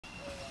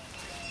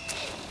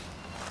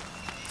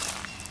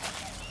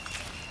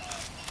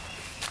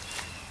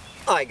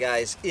Hi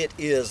guys, it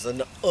is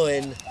an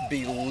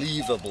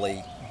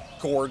unbelievably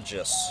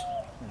gorgeous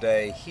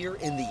day here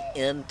in the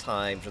end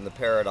times in the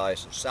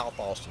paradise of South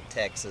Austin,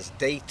 Texas.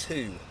 Day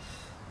 2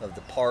 of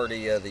the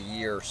party of the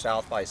year,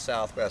 South by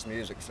Southwest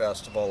Music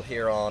Festival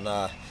here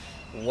on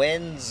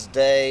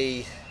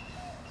Wednesday,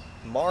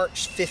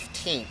 March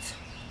 15th.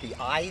 The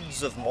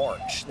Ides of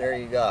March, there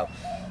you go,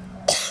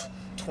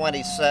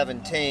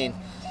 2017.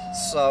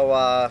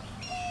 So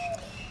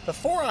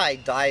before I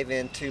dive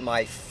into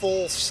my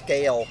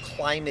full-scale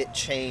climate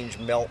change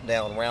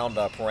meltdown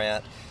roundup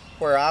rant,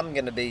 where I'm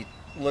going to be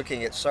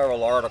looking at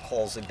several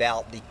articles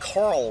about the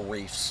coral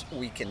reefs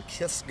we can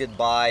kiss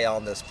goodbye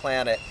on this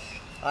planet,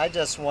 I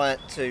just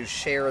want to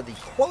share the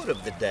quote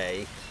of the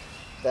day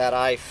that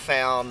I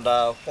found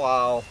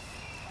while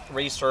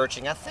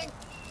researching. I think,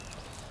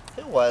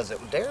 who was it?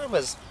 Darren,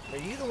 were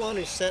you the one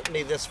who sent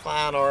me this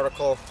fine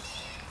article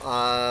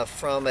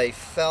from a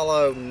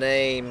fellow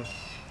named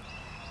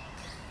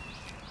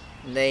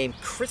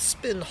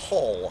Crispin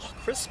Hull,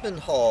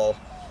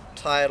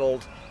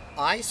 titled,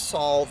 "I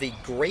saw the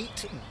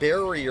Great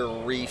Barrier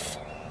Reef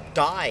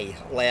die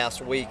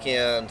last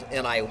weekend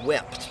and I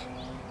wept."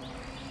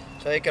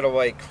 Take it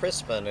away,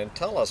 Crispin, and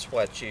tell us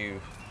what you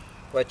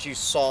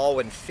saw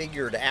and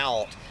figured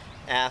out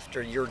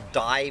after your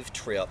dive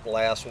trip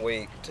last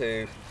week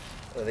to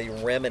the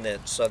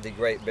remnants of the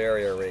Great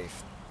Barrier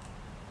Reef.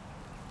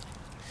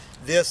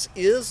 This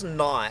is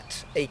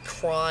not a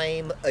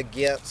crime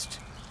against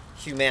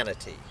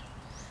humanity.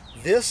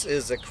 This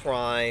is a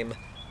crime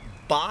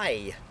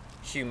by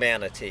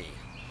humanity.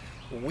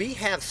 We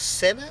have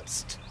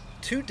sentenced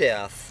to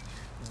death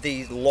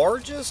the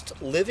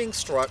largest living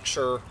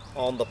structure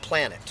on the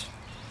planet,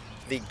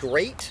 the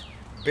Great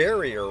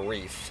Barrier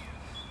Reef.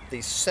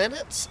 The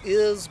sentence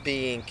is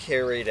being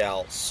carried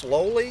out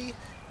slowly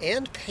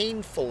and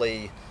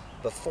painfully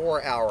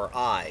before our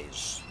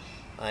eyes.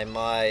 I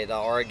might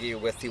argue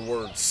with the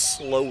word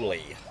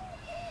slowly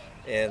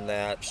in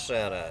that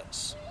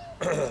sentence.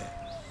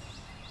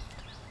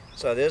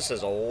 So this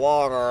is a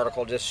long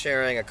article, just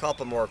sharing a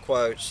couple more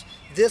quotes.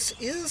 This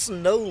is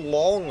no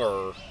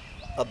longer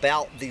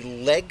about the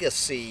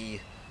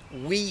legacy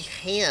we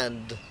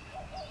hand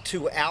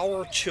to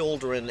our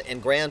children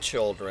and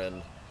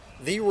grandchildren.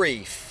 The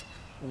reef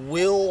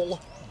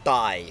will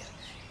die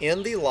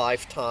in the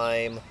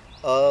lifetime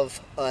of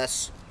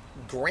us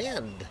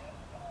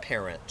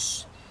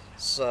grandparents.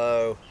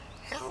 So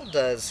how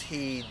does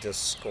he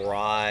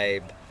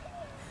describe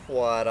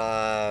what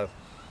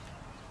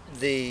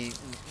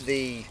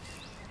the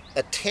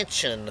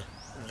attention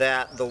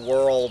that the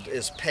world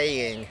is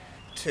paying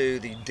to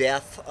the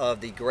death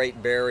of the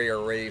Great Barrier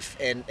Reef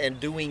and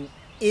doing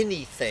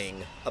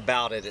anything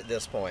about it at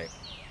this point?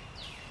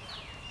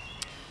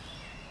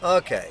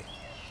 Okay.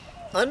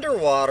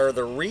 Underwater,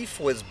 the reef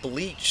was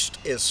bleached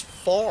as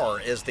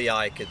far as the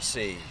eye could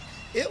see.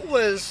 It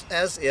was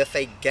as if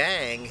a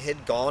gang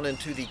had gone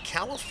into the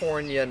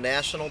California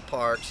national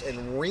parks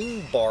and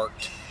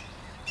ring-barked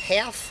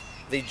half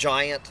the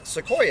giant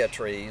sequoia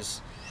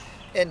trees,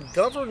 and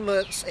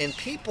governments and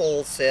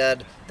people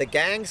said the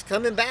gang's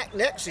coming back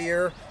next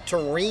year to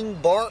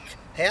ring-bark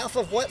half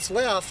of what's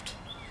left,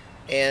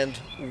 and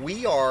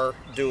we are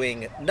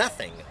doing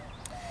nothing.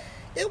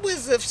 It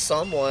was as if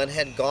someone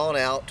had gone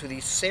out to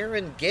the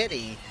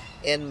Serengeti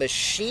and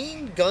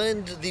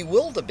machine-gunned the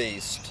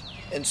wildebeest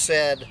and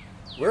said,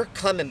 "We're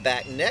coming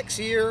back next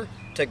year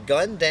to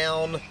gun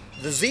down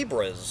the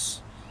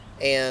zebras,"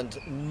 and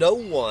no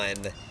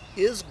one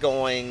is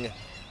going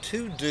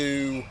to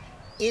do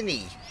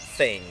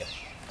anything.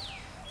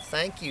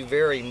 Thank you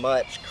very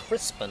much,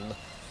 Crispin,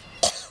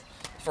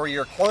 for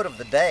your quote of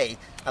the day.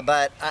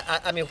 But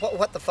I mean,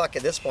 what the fuck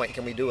at this point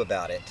can we do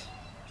about it?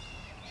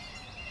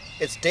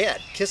 It's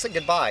dead. Kiss it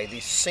goodbye. The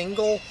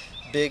single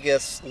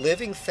biggest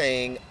living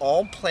thing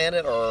on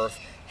planet Earth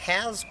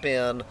has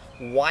been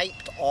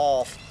wiped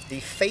off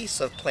the face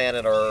of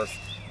planet Earth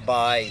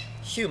by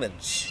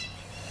humans.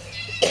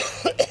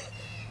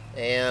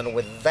 And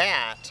with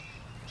that,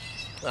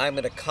 I'm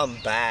going to come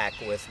back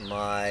with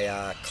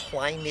my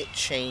climate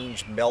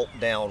change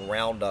meltdown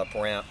roundup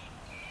rant,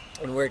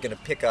 and we're going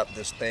to pick up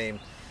this theme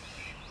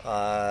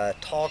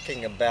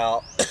talking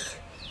about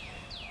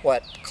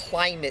what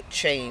climate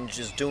change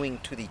is doing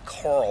to the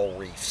coral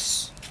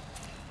reefs,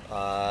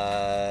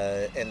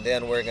 and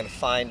then we're going to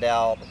find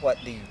out what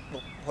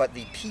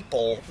the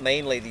people,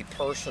 mainly the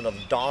person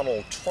of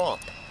Donald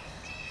Trump,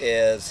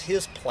 is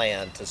his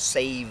plan to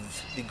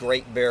save the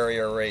Great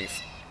Barrier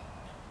Reef.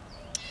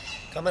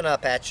 Coming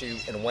up at you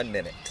in 1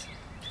 minute.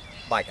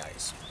 Bye,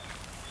 guys.